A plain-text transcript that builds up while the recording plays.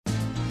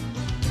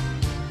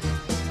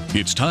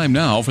It's time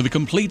now for the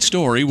Complete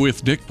Story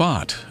with Dick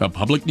Bott, a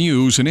public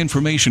news and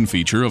information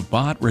feature of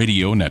Bott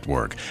Radio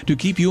Network, to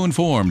keep you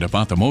informed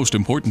about the most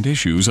important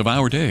issues of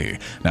our day.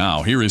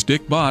 Now, here is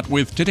Dick Bott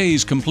with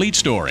today's Complete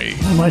Story.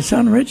 Well, my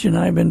son Rich and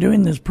I have been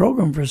doing this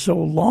program for so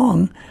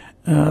long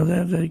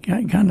that it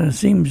kind of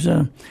seems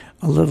a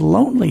little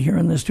lonely here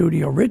in the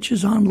studio. Rich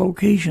is on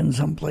location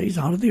someplace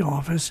out of the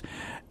office.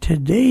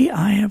 Today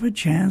I have a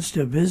chance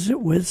to visit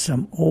with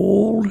some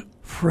old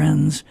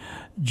friends,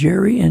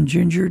 Jerry and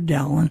Ginger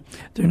Dallins.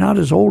 They're not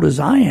as old as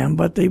I am,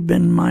 but they've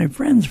been my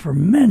friends for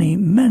many,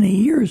 many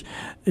years.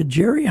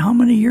 Jerry, how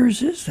many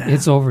years is that?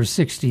 It's over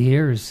 60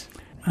 years.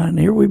 And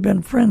here we've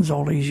been friends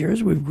all these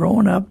years. We've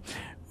grown up,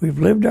 we've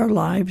lived our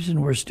lives,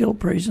 and we're still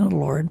praising the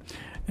Lord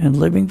and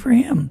living for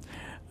Him.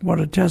 What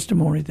a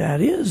testimony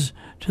that is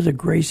to the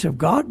grace of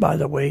God, by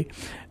the way.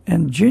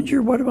 And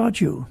Ginger, what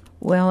about you?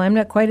 Well, I'm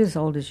not quite as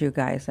old as you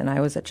guys, and I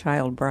was a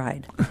child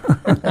bride.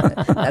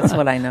 That's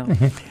what I know.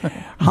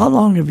 How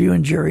long have you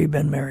and Jerry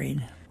been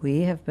married?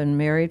 We have been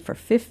married for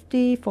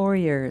 54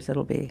 years,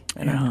 it'll be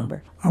in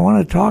October. I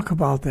want to talk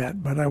about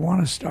that, but I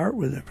want to start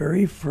with the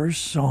very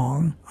first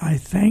song, I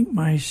Thank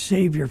My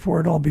Savior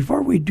for It All.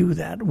 Before we do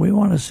that, we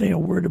want to say a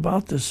word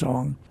about the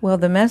song. Well,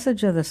 the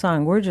message of the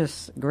song, we're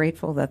just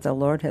grateful that the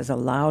Lord has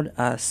allowed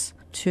us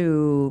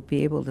to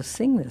be able to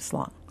sing this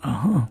song.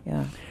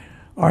 Yeah.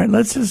 All right,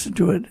 let's listen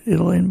to it.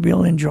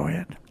 We'll enjoy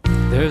it.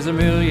 There's a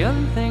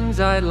million things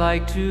I'd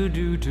like to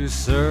do to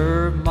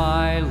serve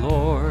my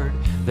Lord.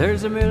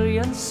 There's a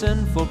million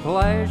sinful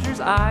pleasures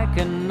I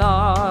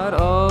cannot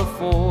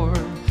afford.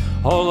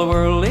 All the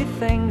worldly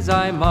things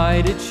I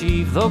might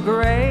achieve, though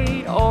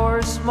great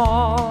or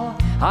small,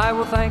 I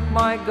will thank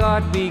my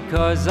God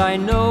because I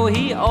know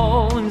He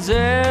owns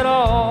it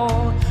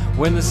all.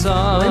 When the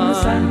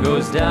sun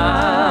goes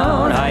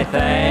down, I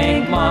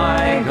thank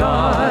my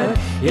God.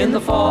 In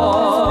the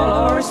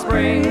fall or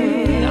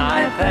spring,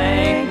 I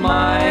thank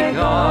my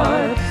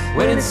God.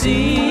 When it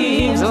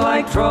seems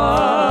like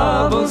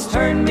troubles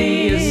turn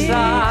me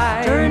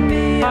aside,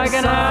 I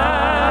can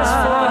ask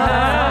for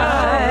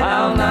help,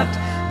 I'll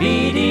not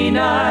be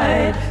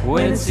denied.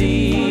 When it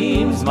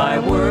seems my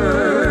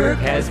work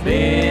has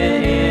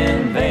been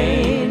in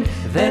vain,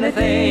 then I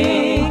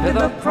think of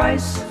the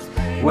price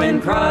when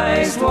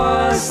Christ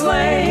was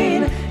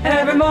slain.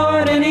 Every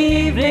morning,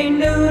 evening,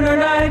 noon, or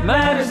night,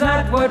 matters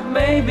not what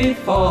may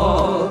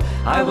befall,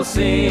 I will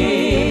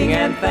sing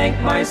and thank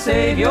my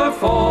Savior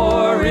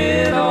for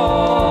it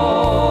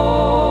all.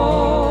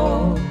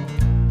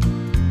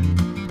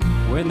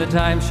 When the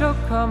time shall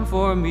come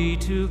for me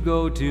to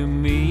go to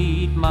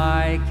meet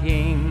my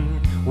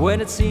King,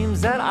 when it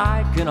seems that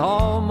I can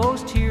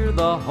almost hear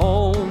the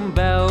home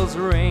bells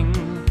ring,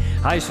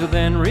 I shall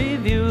then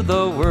review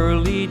the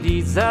worldly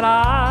deeds that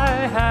I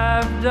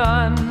have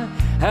done,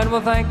 and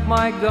will thank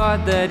my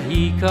God that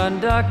He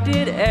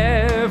conducted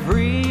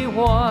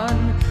everyone.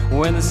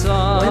 When the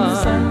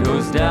sun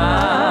goes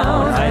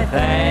down, I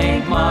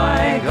thank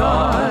my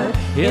God.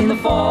 In the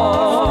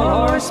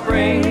fall or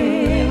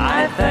spring,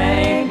 I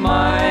thank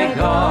my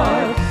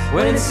God.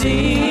 When it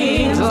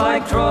seems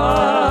like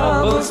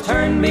troubles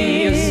turn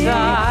me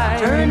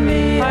aside,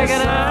 I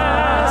can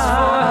ask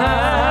for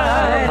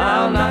help,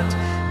 I'll not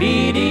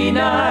be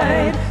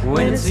denied.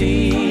 When it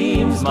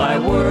seems my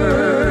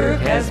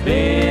work has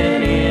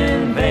been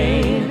in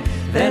vain,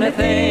 then I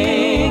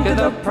think of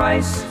the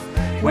price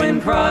when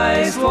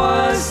Christ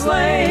was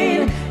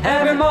slain.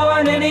 Every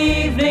morning,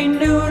 evening,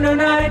 noon, or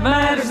night,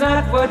 matters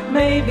not what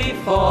may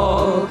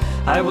befall,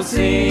 I will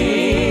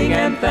sing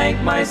and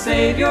thank my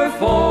Savior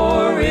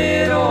for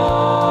it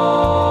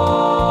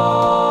all.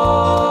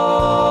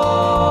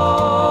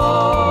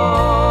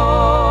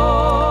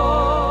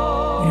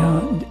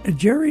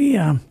 Jerry,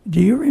 do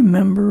you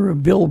remember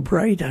Bill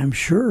Bright, I'm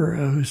sure,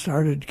 who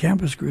started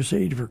Campus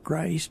Crusade for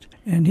Christ?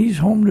 And he's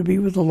home to be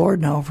with the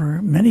Lord now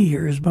for many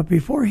years. But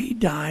before he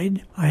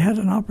died, I had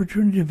an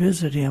opportunity to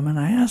visit him, and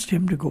I asked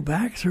him to go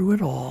back through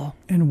it all.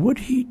 And would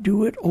he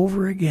do it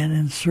over again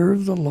and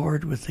serve the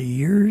Lord with the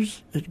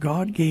years that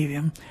God gave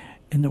him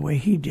in the way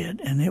he did?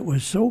 And it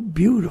was so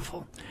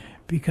beautiful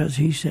because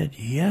he said,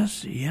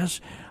 yes,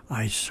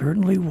 I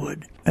certainly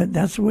would. And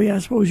that's the way I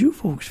suppose you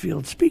folks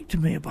feel. Speak to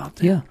me about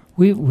that. Yeah.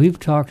 We've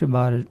talked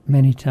about it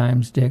many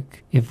times,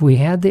 Dick. If we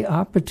had the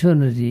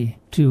opportunity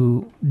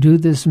to do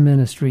this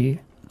ministry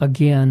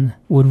again,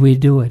 would we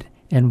do it?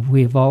 And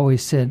we've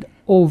always said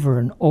over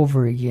and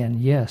over again,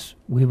 yes,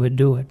 we would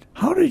do it.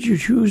 How did you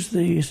choose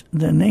the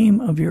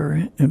name of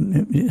your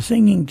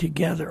singing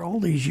together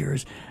all these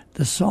years,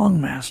 the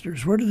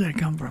Songmasters? Where did that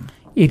come from?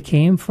 It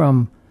came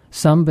from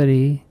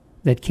somebody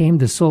that came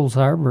to Souls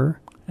Harbor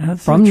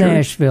from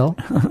Nashville,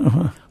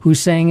 who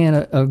sang in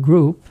a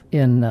group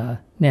in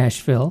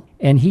Nashville,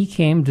 and he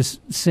came to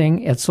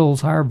sing at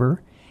Souls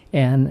Harbor,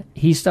 and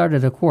he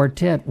started a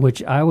quartet,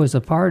 which I was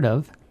a part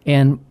of,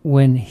 and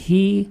when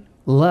he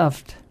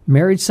left,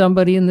 married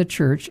somebody in the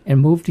church, and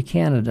moved to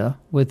Canada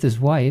with his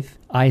wife,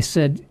 I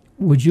said,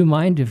 would you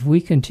mind if we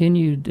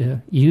continued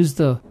to use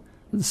the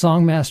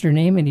Songmaster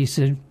name? And he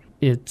said,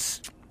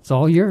 it's It's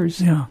all yours.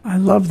 Yeah, I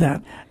love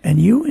that. And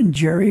you and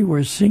Jerry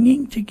were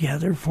singing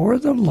together for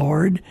the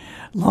Lord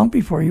long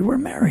before you were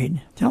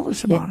married. Tell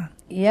us about it.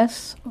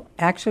 Yes.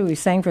 Actually, we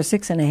sang for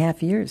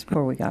 6.5 years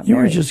before we got married. You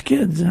were just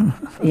kids, huh?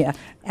 Yeah.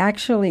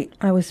 Actually,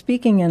 I was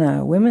speaking in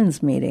a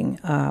women's meeting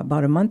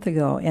about a month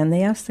ago, and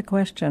they asked the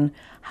question,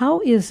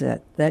 how is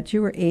it that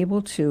you were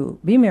able to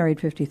be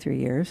married 53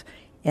 years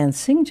and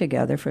sing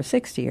together for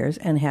 60 years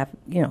and have,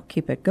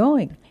 keep it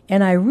going?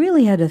 And I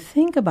really had to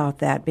think about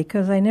that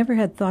because I never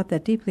had thought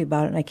that deeply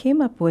about it. And I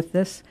came up with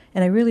this,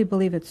 and I really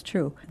believe it's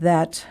true,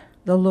 that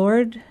the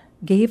Lord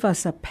gave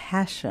us a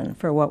passion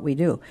for what we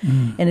do.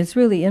 And it's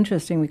really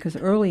interesting because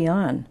early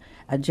on,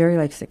 Jerry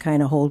likes to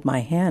kind of hold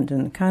my hand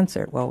in the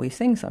concert while we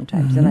sing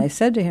sometimes. And I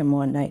said to him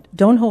one night,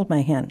 don't hold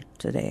my hand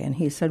today. And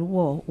he said,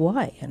 well,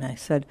 why? And I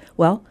said,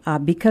 well,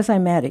 because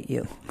I'm mad at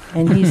you.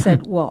 And he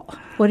said, well,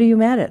 what are you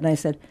mad at? And I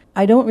said,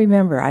 I don't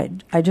remember.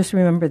 I just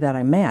remember that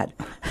I'm mad.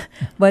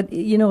 But,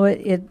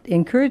 it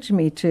encouraged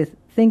me to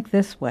think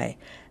this way,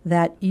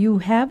 that you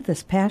have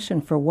this passion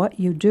for what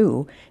you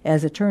do,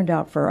 as it turned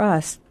out for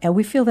us, and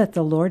we feel that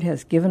the Lord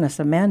has given us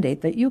a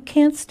mandate that you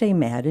can't stay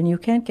mad and you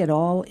can't get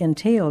all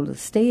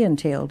stay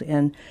entailed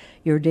in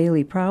your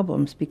daily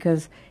problems,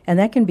 and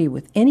that can be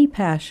with any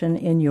passion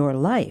in your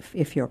life.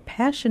 If you're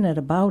passionate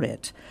about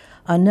it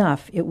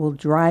enough, it will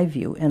drive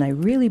you, and I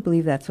really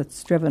believe that's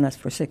what's driven us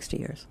for 60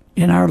 years.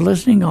 In our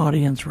listening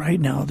audience right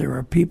now, there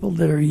are people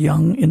that are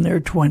young in their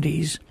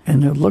 20s,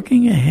 and they're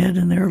looking ahead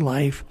in their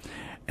life.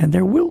 And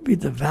there will be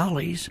the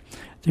valleys.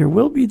 There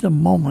will be the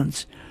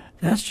moments.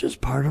 That's just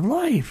part of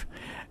life.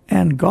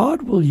 And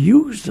God will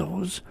use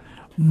those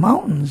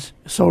mountains,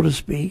 so to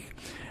speak,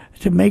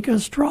 to make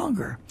us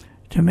stronger,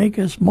 to make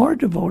us more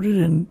devoted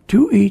and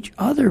to each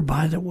other,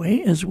 by the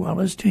way, as well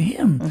as to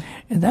Him.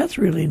 And that's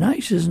really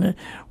nice, isn't it?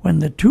 When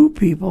the two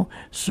people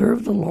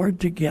serve the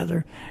Lord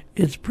together,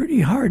 it's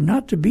pretty hard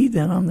not to be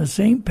then on the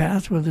same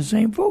path with the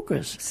same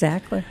focus.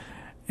 Exactly.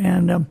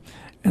 And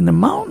the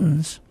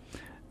mountains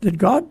that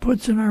God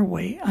puts in our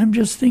way. I'm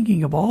just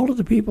thinking of all of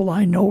the people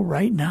I know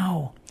right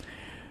now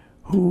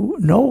who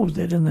know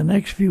that in the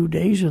next few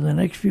days or the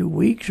next few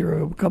weeks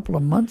or a couple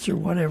of months or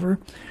whatever,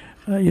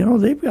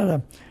 they've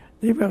got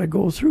to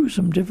go through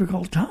some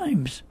difficult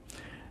times.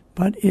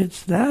 But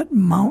it's that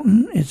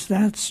mountain, it's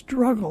that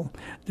struggle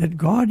that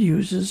God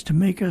uses to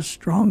make us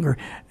stronger.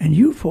 And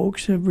you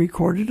folks have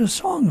recorded a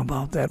song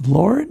about that.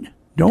 Lord,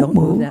 don't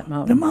move that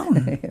mountain. The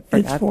mountain.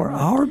 It's for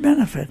our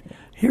benefit.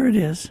 Here it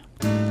is.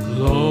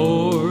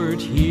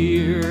 Lord,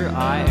 here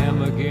I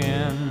am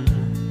again,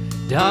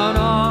 down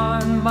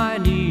on my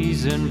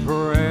knees in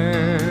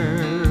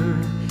prayer.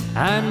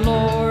 And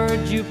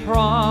Lord, you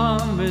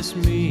promised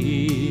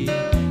me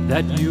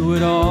that you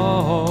would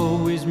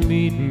always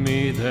meet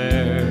me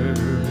there.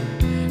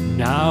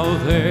 Now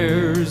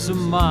there's a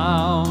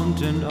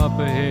mountain up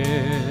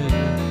ahead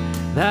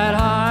that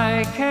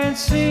I can't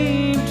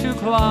seem to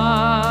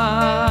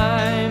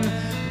climb,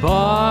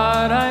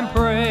 but I'm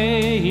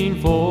praying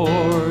for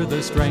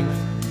the strength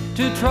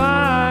to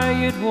try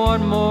it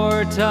one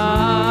more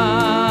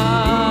time.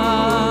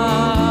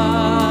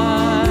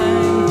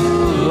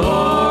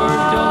 Lord,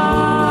 don't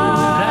move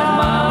that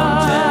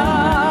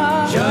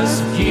mountain,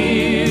 just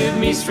give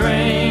me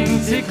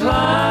strength to climb.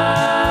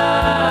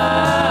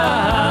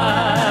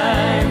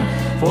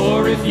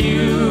 For if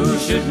you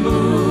should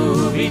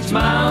move each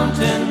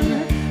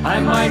mountain, I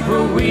might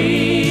grow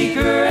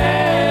weaker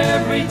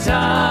every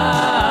time.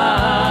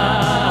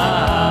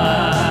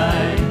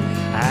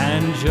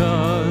 And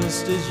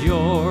just as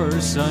your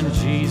Son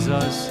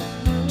Jesus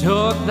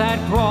took that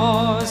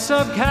cross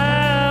of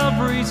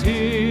Calvary's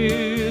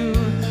hill,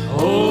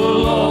 oh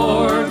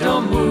Lord,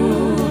 don't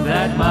move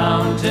that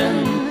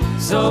mountain,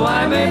 so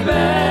I may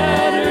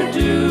better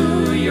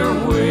do your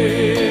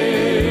will.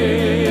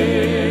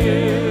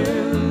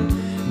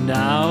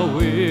 Now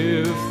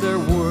if there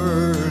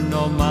were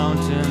no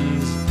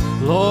mountains,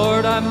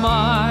 Lord, I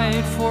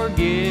might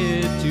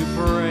forget to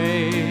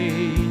pray.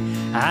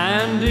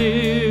 And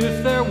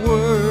if there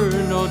were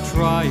no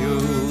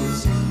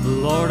trials,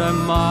 Lord, I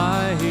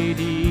might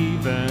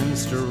even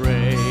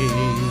stray.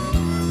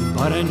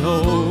 But I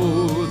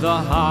know the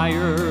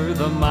higher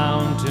the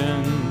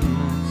mountain,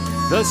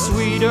 the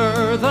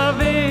sweeter the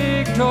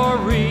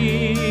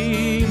victory.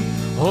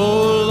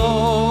 Oh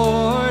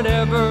Lord,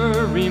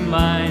 ever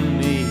remind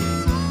me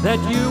that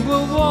you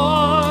will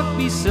walk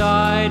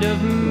beside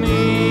of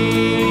me.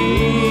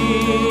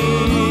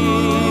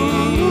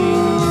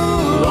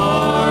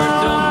 Lord,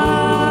 don't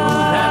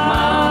move that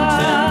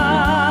mountain,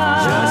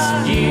 just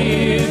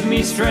give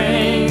me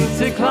strength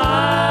to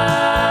climb.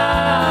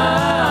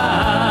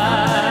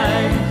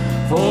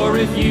 For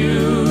if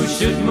you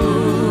should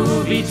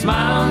move each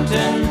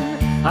mountain,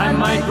 I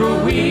might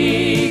grow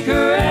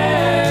weaker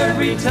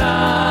every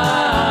time.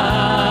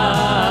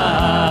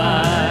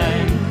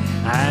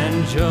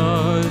 And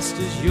just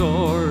as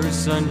your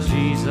Son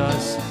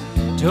Jesus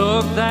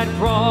took that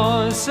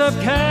cross of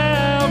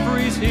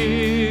Calvary's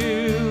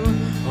hill,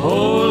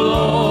 oh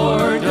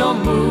Lord,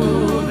 don't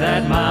move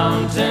that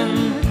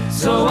mountain,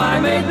 so I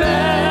may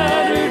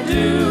better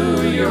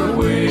do your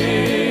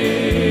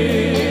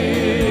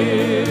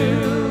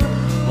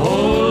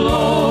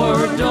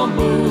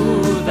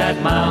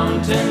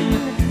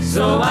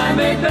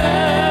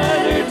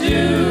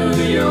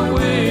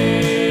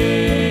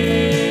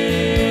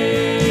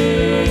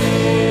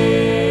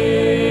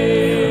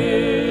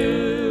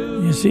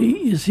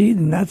You see,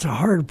 and that's a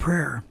hard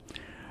prayer.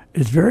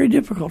 It's very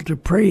difficult to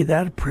pray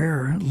that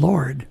prayer,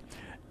 Lord,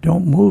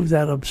 don't move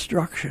that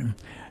obstruction.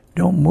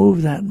 Don't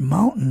move that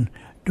mountain.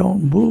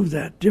 Don't move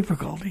that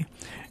difficulty.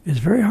 It's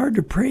very hard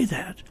to pray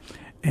that,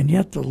 and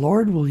yet the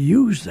Lord will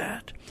use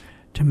that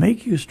to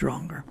make you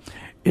stronger.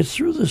 It's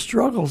through the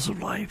struggles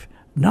of life,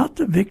 not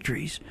the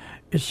victories.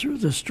 It's through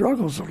the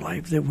struggles of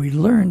life that we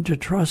learn to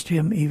trust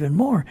Him even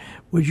more.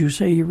 Would you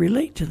say you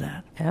relate to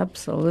that?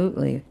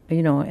 Absolutely.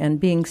 And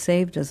being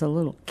saved as a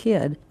little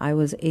kid, I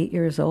was 8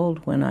 years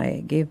old when I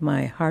gave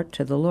my heart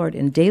to the Lord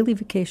in daily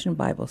vacation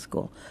Bible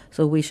school.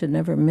 So we should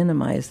never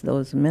minimize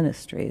those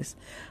ministries.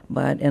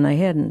 And I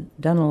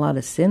hadn't done a lot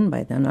of sin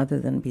by then other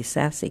than be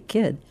sassy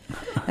kid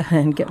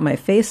and get my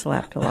face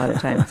slapped a lot of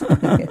times.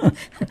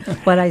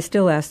 But I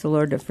still asked the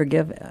Lord to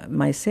forgive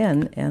my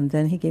sin, and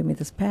then He gave me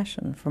this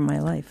passion for my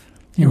life.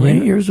 You were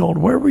 8 years old.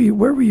 Where were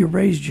you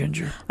raised,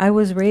 Ginger? I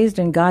was raised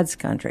in God's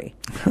country.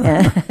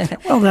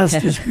 Well, that's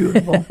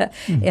disputable.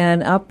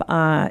 And up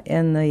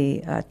in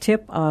the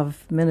tip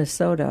of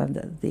Minnesota,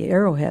 the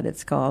Arrowhead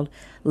it's called,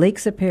 Lake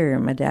Superior.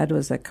 My dad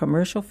was a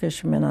commercial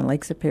fisherman on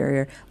Lake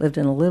Superior, lived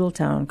in a little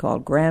town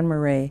called Grand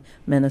Marais,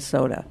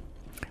 Minnesota.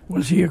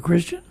 Was he a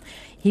Christian?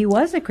 He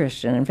was a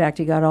Christian. In fact,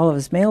 he got all of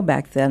his mail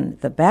back then.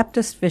 The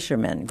Baptist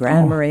Fisherman,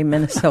 Grand Marais,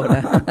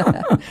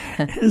 Minnesota.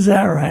 Is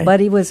that right? But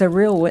he was a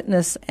real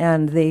witness,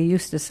 and they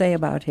used to say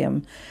about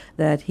him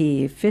that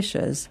he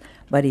fishes,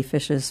 but he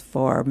fishes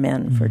for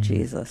men, for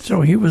Jesus.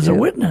 So he was a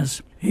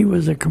witness. He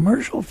was a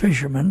commercial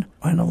fisherman,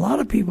 and a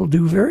lot of people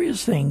do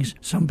various things.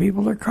 Some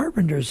people are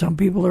carpenters, some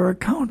people are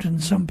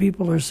accountants, some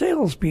people are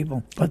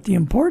salespeople. But the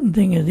important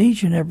thing in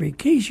each and every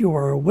case, you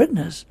are a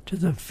witness to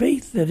the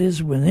faith that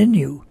is within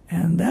you.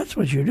 And that's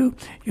what you do.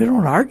 You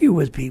don't argue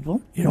with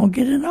people. You don't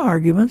get into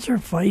arguments or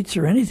fights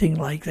or anything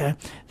like that.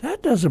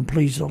 That doesn't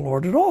please the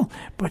Lord at all.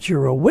 But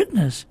you're a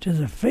witness to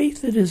the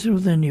faith that is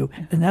within you.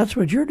 And that's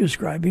what you're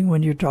describing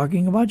when you're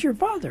talking about your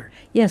father.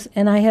 Yes,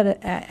 and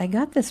I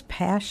got this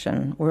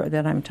passion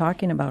that I'm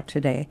talking about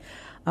today.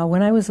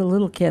 When I was a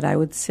little kid, I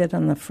would sit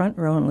on the front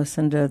row and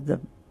listen to the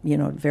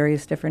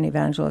various different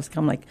evangelists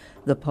come, like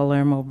the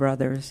Palermo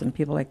brothers and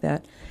people like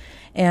that.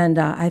 And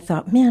I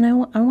thought, man,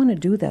 I want to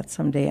do that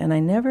someday. And I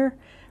never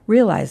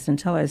realized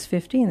until I was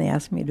 15, they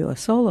asked me to do a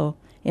solo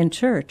in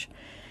church.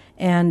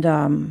 And,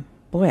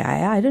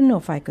 I didn't know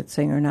if I could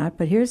sing or not,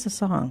 but here's a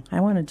song.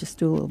 I want to just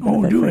do a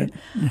little bit of it.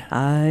 Do it.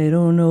 I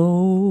don't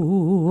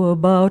know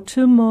about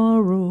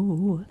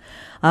tomorrow.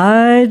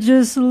 I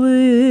just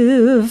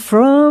live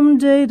from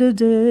day to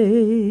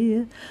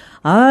day.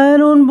 I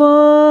don't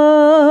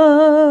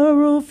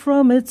borrow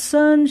from its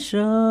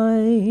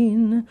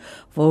sunshine,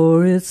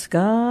 for its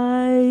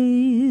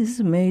skies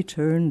may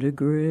turn to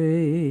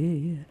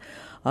gray.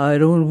 I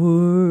don't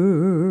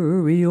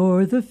worry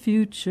o'er the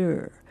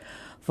future,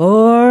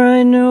 for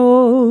I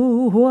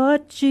know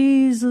what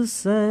Jesus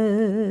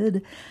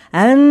said,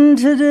 and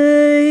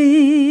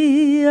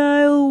today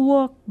I'll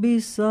walk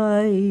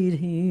beside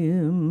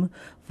Him,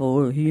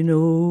 for He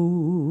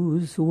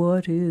knows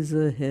what is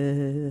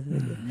ahead.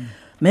 Mm-hmm.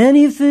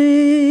 Many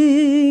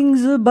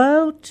things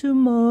about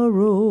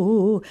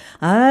tomorrow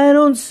I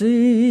don't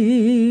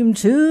seem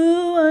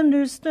to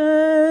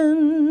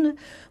understand,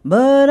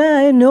 but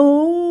I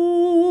know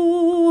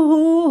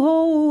who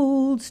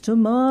holds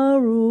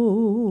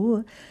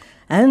tomorrow,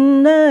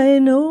 and I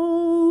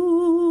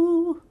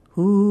know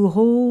who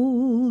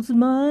holds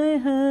my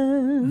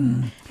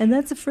hand. And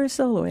that's the first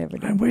solo I ever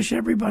did. I wish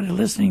everybody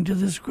listening to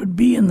this could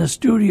be in the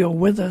studio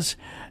with us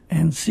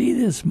and see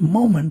this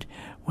moment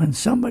when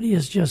somebody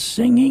is just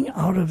singing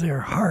out of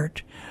their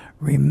heart,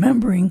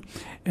 remembering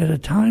at a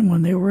time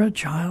when they were a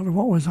child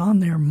what was on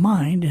their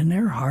mind and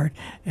their heart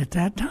at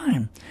that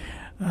time.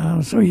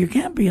 So you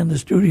can't be in the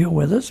studio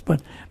with us,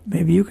 but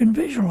maybe you can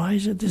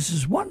visualize it. This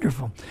is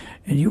wonderful.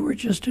 And you were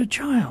just a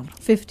child.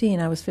 15.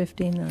 I was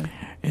 15 then.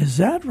 Is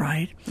that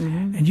right?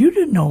 Mm-hmm. And you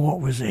didn't know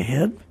what was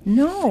ahead?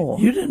 No.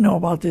 You didn't know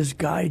about this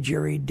guy,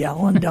 Jerry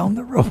Dallin, down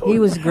the road? He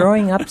was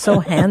growing up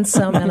so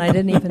handsome, and I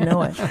didn't even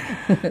know it.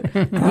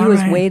 He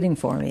was waiting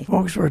for me.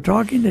 Folks, we're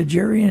talking to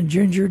Jerry and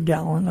Ginger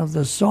Dallin of the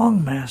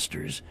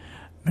Songmasters,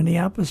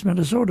 Minneapolis,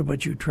 Minnesota,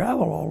 but you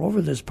travel all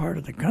over this part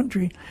of the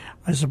country.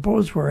 I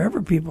suppose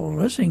wherever people are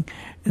listening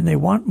and they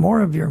want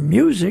more of your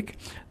music,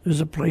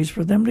 there's a place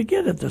for them to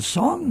get it, the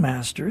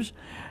Songmasters.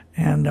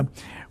 And,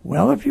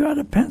 if you had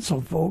a pencil,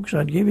 folks,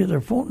 I'd give you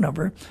their phone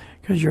number,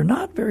 because you're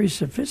not very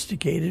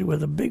sophisticated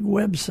with a big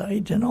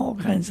website and all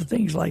kinds of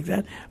things like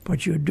that,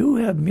 but you do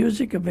have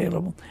music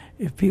available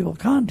if people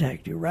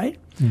contact you, right?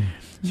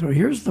 Mm-hmm. So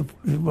here's you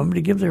want me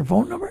to give their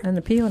phone number? And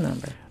the PO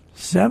number.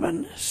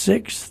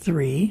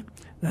 763,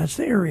 that's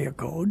the area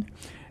code,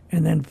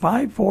 and then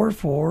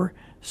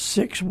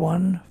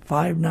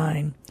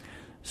 544-6159,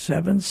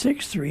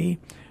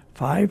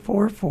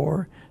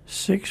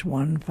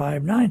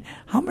 763-544-6159.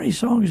 How many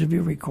songs have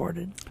you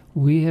recorded?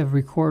 We have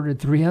recorded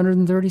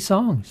 330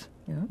 songs.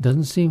 Yeah.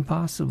 Doesn't seem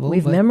possible.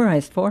 We've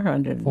memorized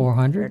 400.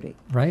 400,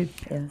 right?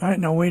 Yeah. All right,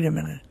 now wait a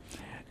minute.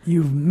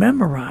 You've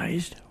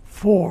memorized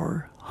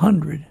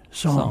 400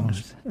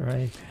 songs.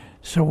 Right.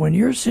 So when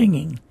you're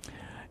singing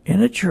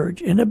in a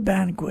church, in a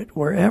banquet,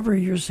 wherever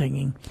you're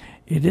singing,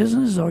 it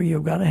isn't as though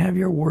you've got to have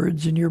your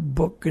words in your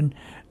book and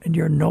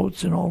your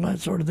notes and all that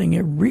sort of thing.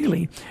 It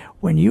really,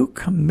 when you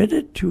commit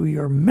it to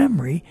your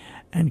memory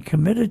and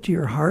commit it to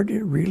your heart,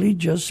 it really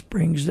just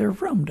springs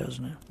therefrom,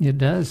 doesn't it? It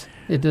does.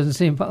 It doesn't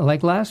seem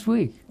like last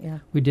week. Yeah.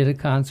 We did a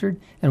concert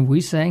and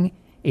we sang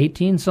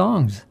 18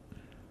 songs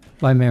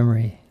by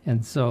memory.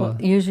 And so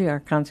usually our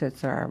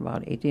concerts are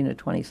about 18 to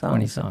 20 songs.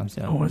 20 songs,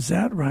 yeah. Oh, is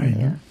that right?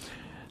 Yeah.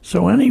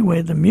 So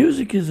anyway, the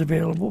music is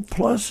available,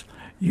 plus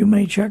you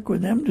may check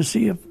with them to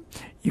see if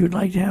you'd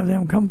like to have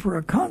them come for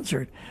a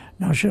concert.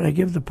 Now, should I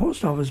give the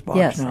post office box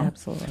yes, now? Yes,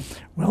 absolutely.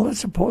 Well,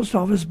 it's a post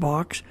office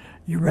box.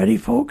 You ready,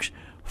 folks?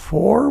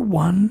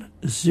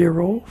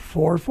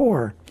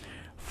 41044.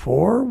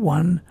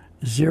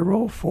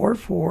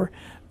 41044,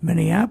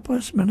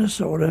 Minneapolis,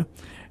 Minnesota,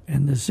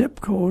 and the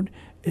zip code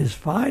is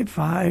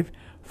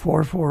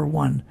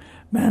 55441.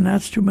 Man,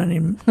 that's too many.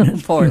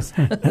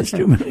 That's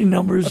too many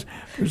numbers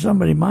for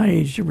somebody my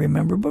age to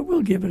remember. But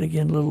we'll give it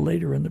again a little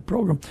later in the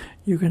program.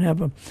 You can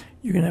have a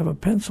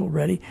pencil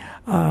ready.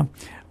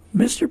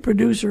 Mr.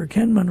 Producer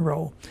Ken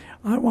Monroe,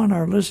 I want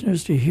our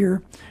listeners to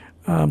hear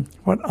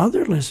what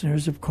other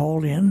listeners have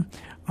called in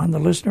on the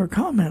listener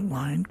comment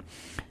line.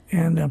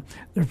 And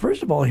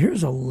first of all,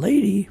 here's a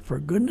lady, for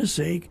goodness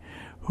sake,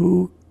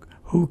 who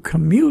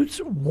commutes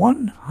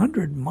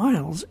 100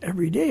 miles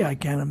every day. I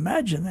can't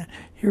imagine that.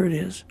 Here it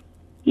is.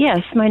 Yes,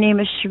 my name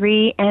is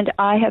Cherie, and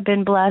I have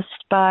been blessed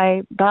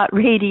by Bot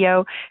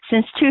Radio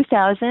since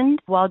 2000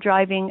 while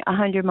driving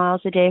 100 miles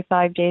a day,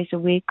 5 days a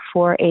week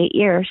for 8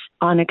 years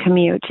on a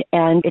commute.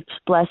 And it's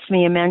blessed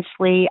me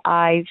immensely.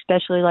 I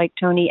especially like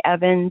Tony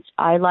Evans.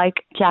 I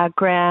like Jack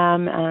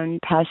Graham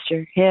and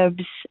Pastor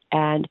Hibbs,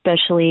 and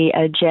especially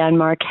Jan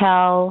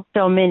Markell.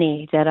 So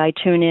many that I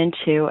tune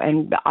into,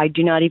 and I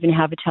do not even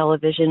have a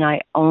television. I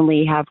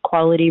only have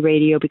quality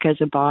radio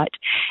because of Bot,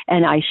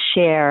 and I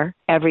share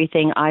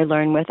everything I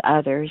learn with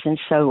others. And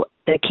so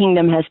the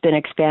kingdom has been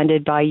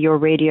expanded by your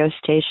radio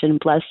station.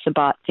 Bless the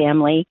Bot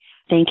family.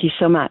 Thank you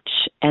so much.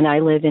 And I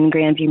live in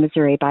Grandview,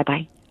 Missouri.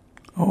 Bye-bye.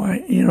 Oh,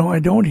 I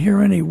don't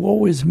hear any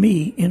woe is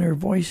me in her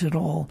voice at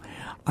all.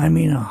 I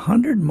mean,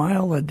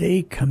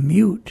 100-mile-a-day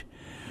commute.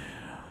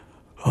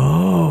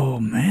 Oh,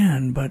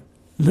 man, but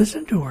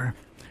listen to her.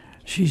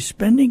 She's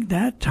spending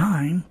that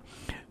time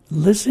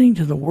listening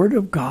to the Word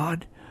of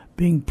God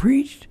being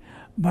preached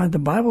by the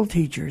Bible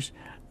teachers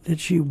that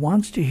she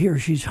wants to hear.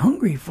 She's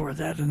hungry for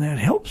that, and that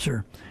helps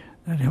her.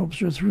 That helps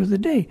her through the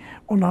day.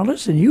 Well, now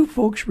listen, you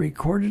folks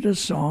recorded a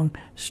song,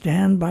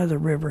 Stand by the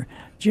River.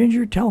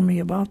 Ginger, tell me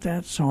about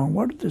that song.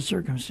 What are the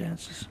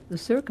circumstances? The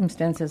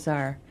circumstances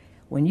are,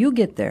 when you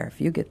get there,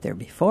 if you get there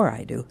before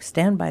I do,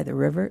 stand by the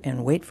river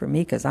and wait for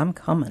me because I'm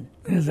coming.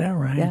 Is that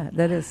right? Yeah,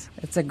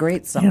 it's a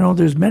great song. You know,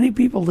 there's many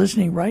people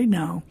listening right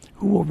now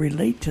who will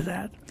relate to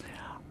that.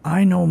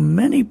 I know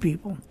many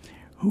people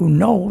who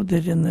know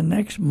that in the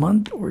next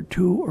month or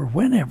two or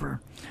whenever,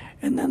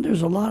 and then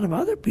there's a lot of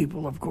other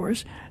people, of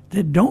course,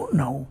 that don't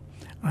know.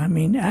 I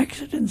mean,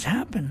 accidents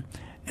happen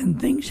and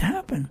things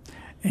happen,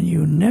 and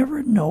you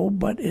never know,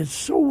 but it's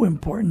so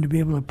important to be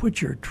able to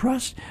put your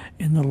trust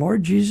in the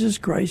Lord Jesus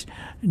Christ,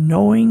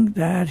 knowing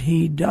that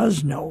He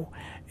does know.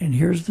 And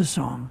here's the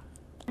song.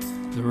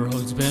 The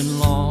road's been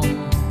long,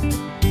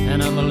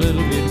 and I'm a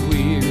little bit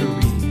weary.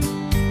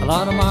 A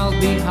lot of miles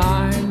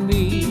behind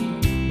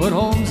me, but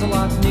home's a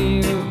lot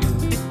nearer.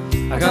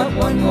 I got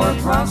one more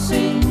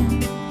crossing,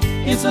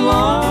 it's a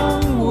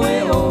long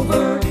way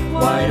over.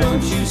 Why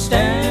don't you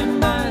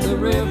stand by the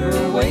river,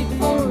 wait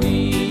for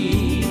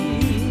me?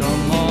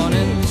 Come on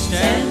and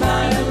stand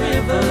by the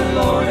river,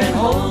 Lord, and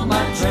hold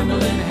my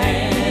trembling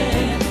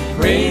hand.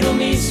 Cradle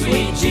me,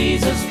 sweet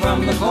Jesus,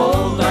 from the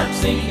cold, dark,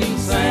 sinking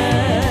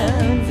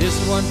sand. This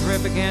one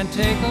trip I can't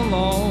take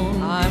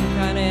alone. I'm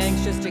kind of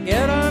anxious to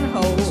get on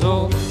home.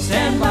 So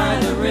stand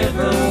by the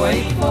river,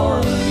 wait for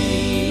me.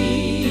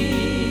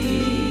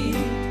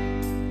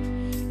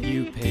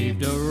 You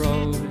paved a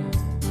road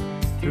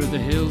through the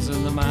hills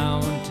and the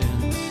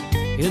mountains.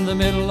 In the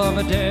middle of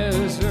a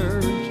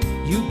desert,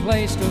 you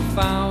placed a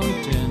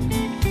fountain.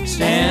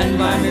 Stand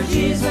by me,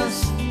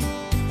 Jesus,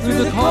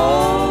 through the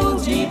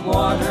cold, deep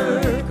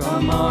water.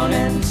 Come on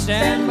and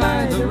stand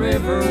by the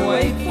river,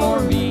 wait for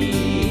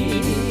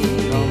me.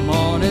 Come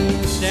on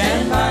and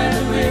stand by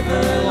the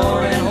river,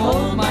 Lord, and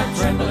hold my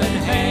trembling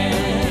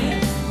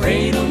hand.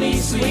 Cradle me,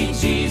 sweet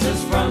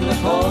Jesus, from the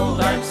cold,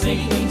 dark,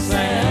 sinking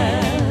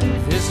sand.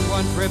 This is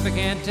one trip I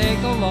can't take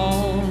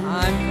alone.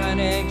 I'm kind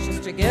of anxious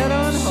to get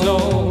on So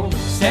home.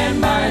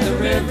 stand by the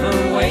river,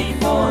 wait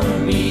for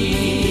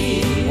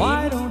me.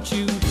 Why don't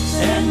you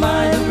stand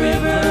by the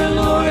river,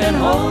 Lord, and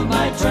hold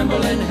my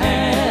trembling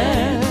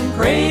hand?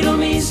 Cradle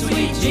me,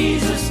 sweet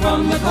Jesus,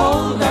 from the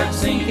cold, dark,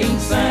 sinking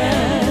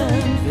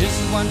sand. This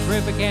is one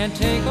trip I can't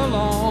take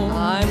alone.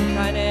 I'm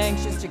kind of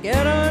anxious to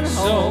get on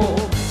home.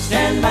 So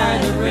stand by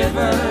the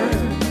river,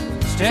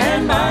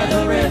 stand by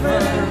the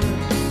river,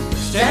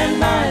 stand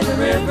by the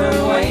river,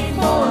 wait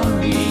for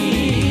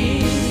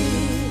me.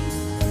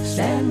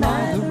 Stand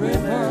by the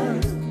river,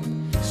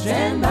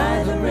 stand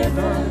by the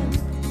river.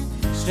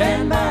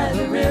 Stand by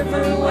the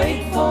river,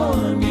 wait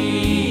for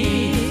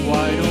me.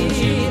 Why don't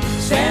you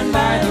stand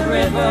by the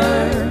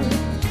river?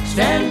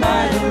 Stand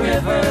by the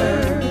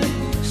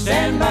river.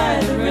 Stand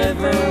by the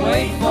river,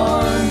 wait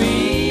for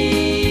me.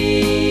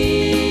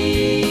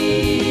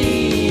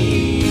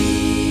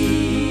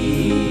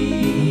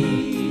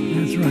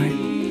 That's right.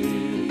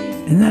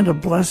 Isn't that a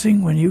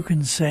blessing when you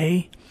can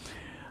say,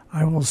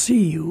 I will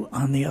see you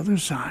on the other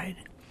side,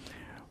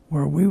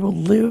 where we will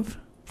live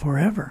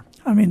forever?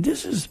 I mean,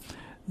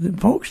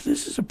 folks,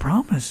 this is a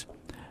promise.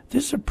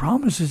 This is a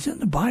promise. It's in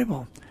the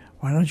Bible.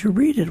 Why don't you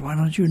read it? Why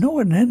don't you know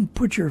it? And then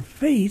put your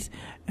faith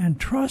and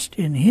trust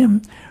in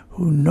Him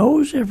who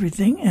knows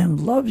everything and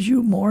loves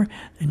you more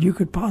than you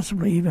could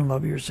possibly even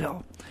love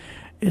yourself.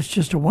 It's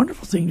just a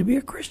wonderful thing to be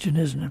a Christian,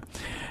 isn't it?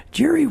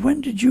 Jerry, when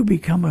did you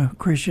become a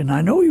Christian?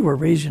 I know you were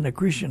raised in a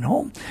Christian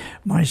home.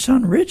 My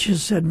son Rich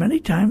has said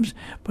many times,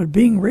 but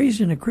being raised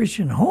in a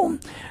Christian home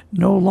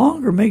no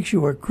longer makes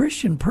you a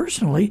Christian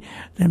personally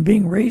than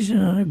being raised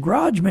in a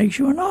garage makes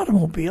you an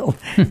automobile.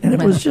 And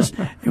it was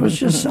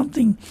just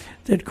something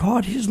that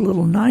caught his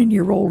little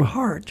 9-year-old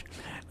heart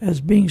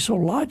as being so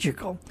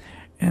logical.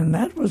 And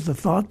that was the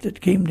thought that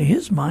came to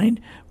his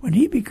mind when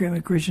he became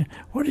a Christian.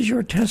 What is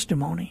your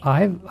testimony?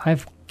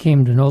 I've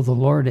came to know the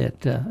Lord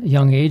at a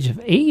young age of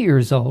 8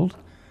 years old,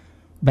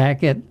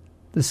 back at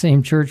the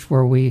same church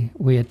where we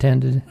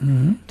attended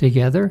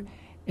together.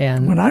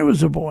 And when I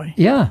was a boy.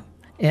 Yeah.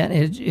 And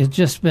it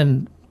just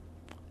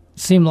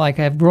seemed like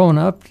I've grown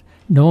up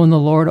knowing the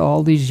Lord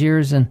all these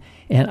years. And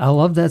I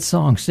love that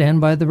song, Stand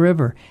by the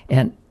River.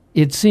 And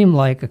it seemed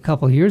like a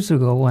couple years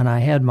ago when I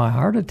had my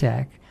heart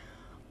attack,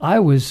 I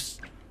was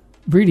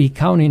really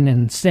counting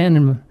and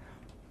standing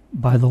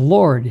by the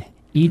Lord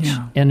each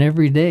and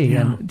every day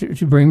and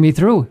to bring me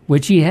through,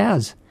 which He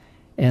has.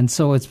 And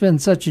so it's been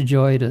such a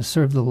joy to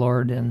serve the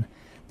Lord in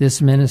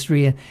this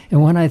ministry.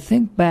 And when I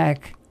think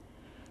back,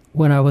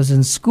 when I was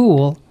in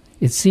school,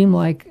 it seemed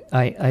like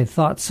I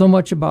thought so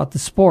much about the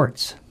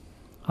sports.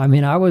 I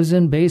mean, I was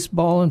in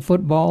baseball and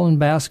football and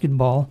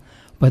basketball,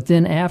 but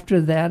then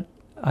after that,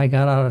 I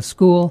got out of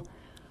school.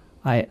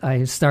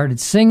 I started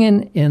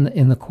singing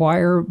in the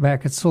choir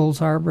back at Souls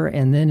Harbor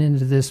and then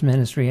into this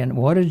ministry. And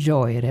what a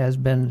joy it has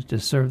been to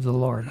serve the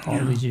Lord all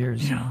these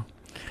years. Yeah.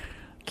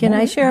 Can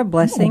I share a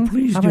blessing?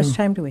 Please How do. much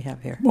time do we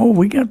have here? Oh,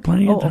 we got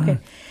plenty of time. Okay.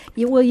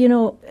 Yeah, well,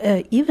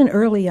 even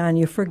early on,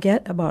 you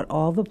forget about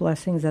all the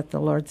blessings that the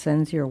Lord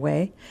sends your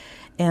way.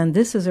 And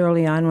this is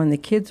early on when the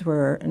kids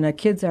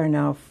are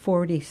now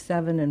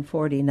 47 and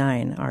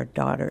 49, our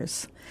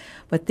daughters.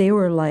 But they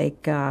were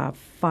like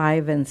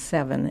 5 and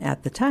 7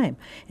 at the time.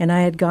 And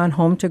I had gone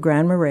home to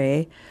Grand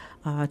Marais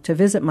to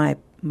visit my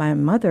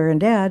mother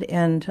and dad,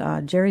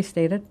 and Jerry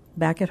stayed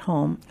back at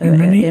home in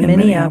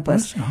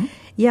Minneapolis. Uh-huh.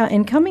 Yeah,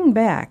 and coming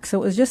back,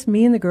 so it was just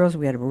me and the girls.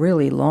 We had a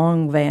really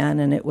long van,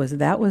 and that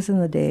was in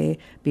the day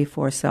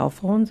before cell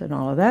phones and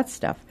all of that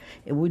stuff.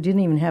 We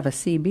didn't even have a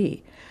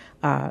CB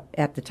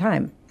at the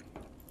time.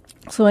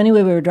 So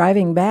anyway, we were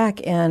driving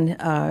back, and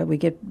we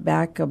get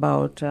back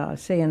about,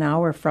 say, an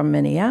hour from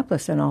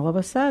Minneapolis, and all of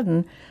a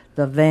sudden,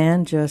 the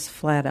van just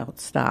flat out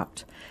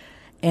stopped.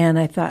 And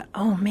I thought,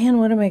 oh, man,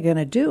 what am I going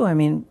to do? I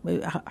mean,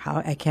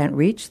 I can't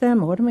reach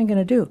them. What am I going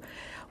to do?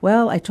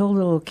 Well, I told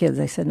the little kids,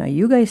 I said, now,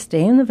 you guys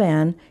stay in the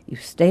van. You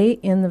stay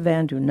in the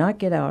van. Do not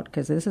get out,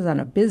 because this is on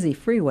a busy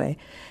freeway.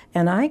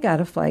 And I got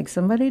to flag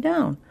somebody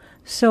down.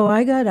 So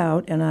I got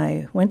out, and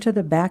I went to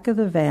the back of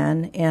the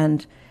van,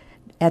 and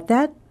at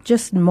that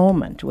just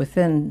moment,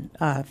 within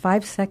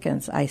 5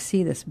 seconds, I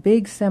see this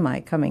big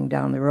semi coming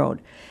down the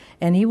road.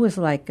 And he was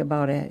like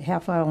about a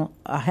half a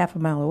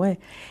mile away.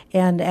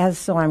 And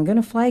so I'm going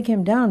to flag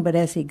him down, but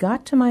as he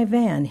got to my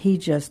van, he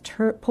just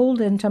pulled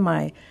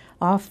into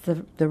off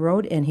the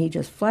road, and he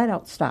just flat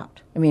out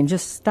stopped. I mean,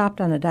 just stopped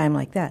on a dime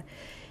like that.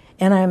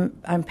 And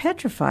I'm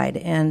petrified.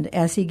 And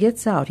as he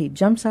gets out, he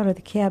jumps out of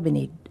the cab, and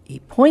he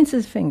points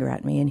his finger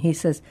at me, and he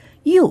says,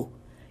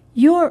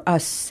 You're a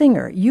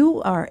singer.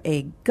 You are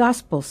a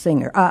gospel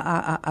singer.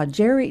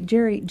 Jerry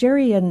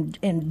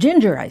and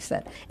Ginger, I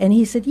said. And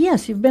he said,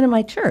 yes, you've been in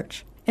my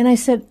church. And I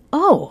said,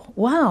 oh,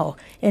 wow.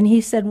 And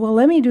he said, well,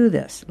 let me do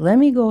this. Let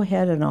me go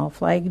ahead and I'll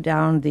flag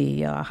down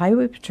the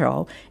highway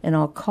patrol, and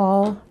I'll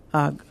call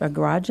a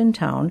garage in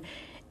town,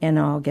 and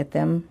I'll get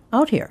them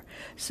out here.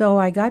 So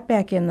I got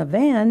back in the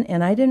van,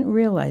 and I didn't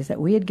realize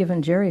that we had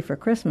given Jerry for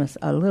Christmas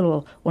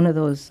one of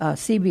those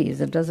CBs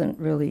that doesn't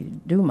really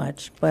do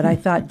much. But I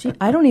thought, gee,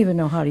 I don't even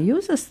know how to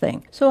use this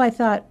thing. So I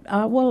thought,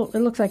 well, it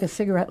looks like a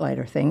cigarette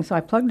lighter thing. So I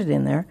plugged it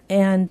in there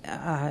and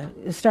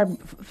started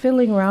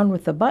fiddling around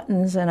with the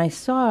buttons, and I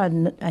saw,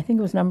 I think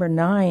it was number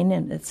 9,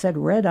 and it said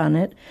red on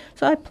it.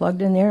 So I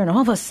plugged in there, and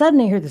all of a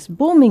sudden I hear this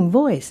booming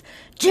voice,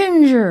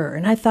 Ginger!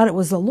 And I thought it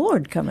was the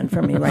Lord coming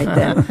from me right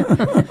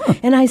then.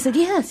 And I said,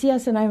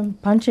 yes, and I'm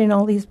punching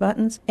all these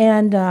buttons.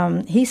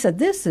 And he said,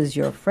 this is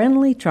your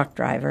friendly truck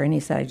driver. And he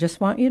said, I just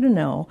want you to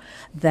know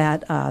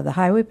that the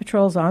highway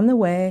patrol's on the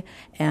way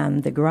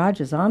and the garage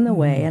is on the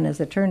way. And as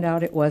it turned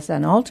out, it was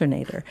an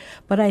alternator.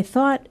 But I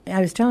thought,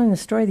 I was telling the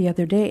story the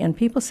other day, and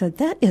people said,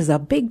 that is a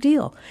big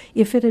deal.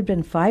 If it had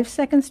been 5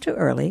 seconds too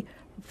early,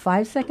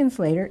 5 seconds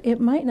later, it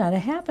might not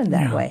have happened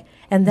that way.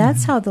 And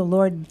that's how the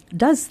Lord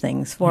does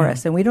things for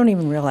us, and we don't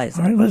even realize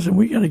it. All right, listen,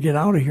 we got to get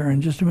out of here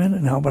in just a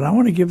minute now, but I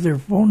want to give their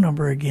phone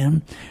number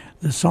again.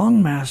 The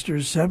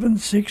Songmasters,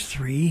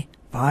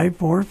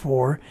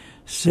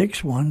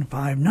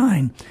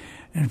 763-544-6159.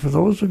 And for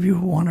those of you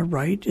who want to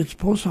write, it's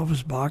Post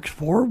Office Box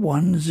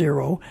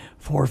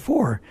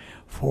 41044.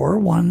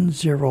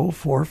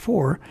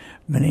 41044,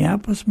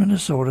 Minneapolis,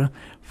 Minnesota,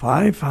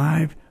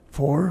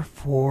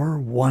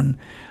 55441.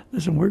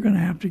 Listen, we're going to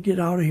have to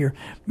get out of here.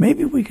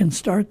 Maybe we can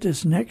start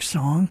this next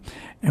song,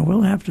 and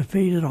we'll have to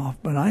fade it off.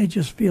 But I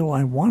just feel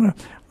I want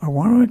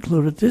to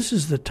include it. This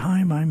is the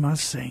time I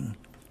must sing.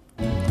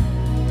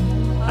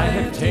 I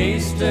have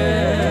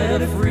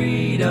tasted of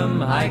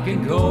freedom. I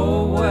can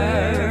go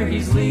where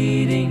He's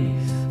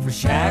leading, for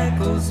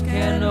shackles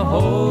can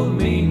hold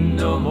me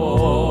no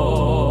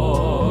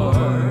more.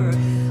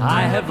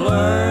 I have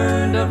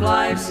learned of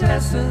life's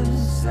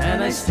essence,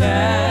 and I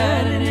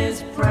stand in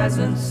His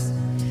presence.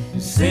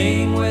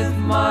 Sing with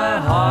my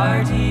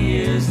heart,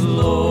 He is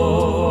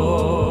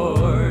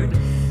Lord.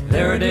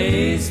 There are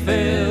days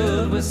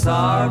filled with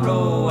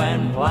sorrow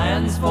and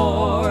plans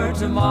for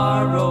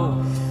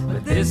tomorrow,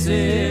 but this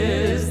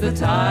is the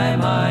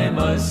time I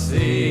must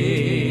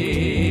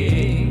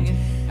sing,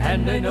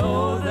 and I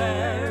know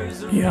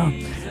there's a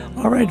reason.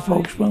 All right,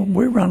 folks, well,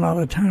 we run out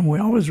of time. We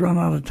always run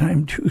out of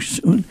time too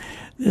soon.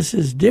 This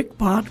is Dick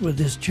Bott with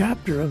this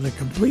chapter of the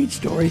complete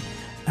story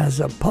as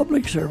a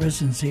public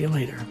service, and see you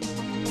later.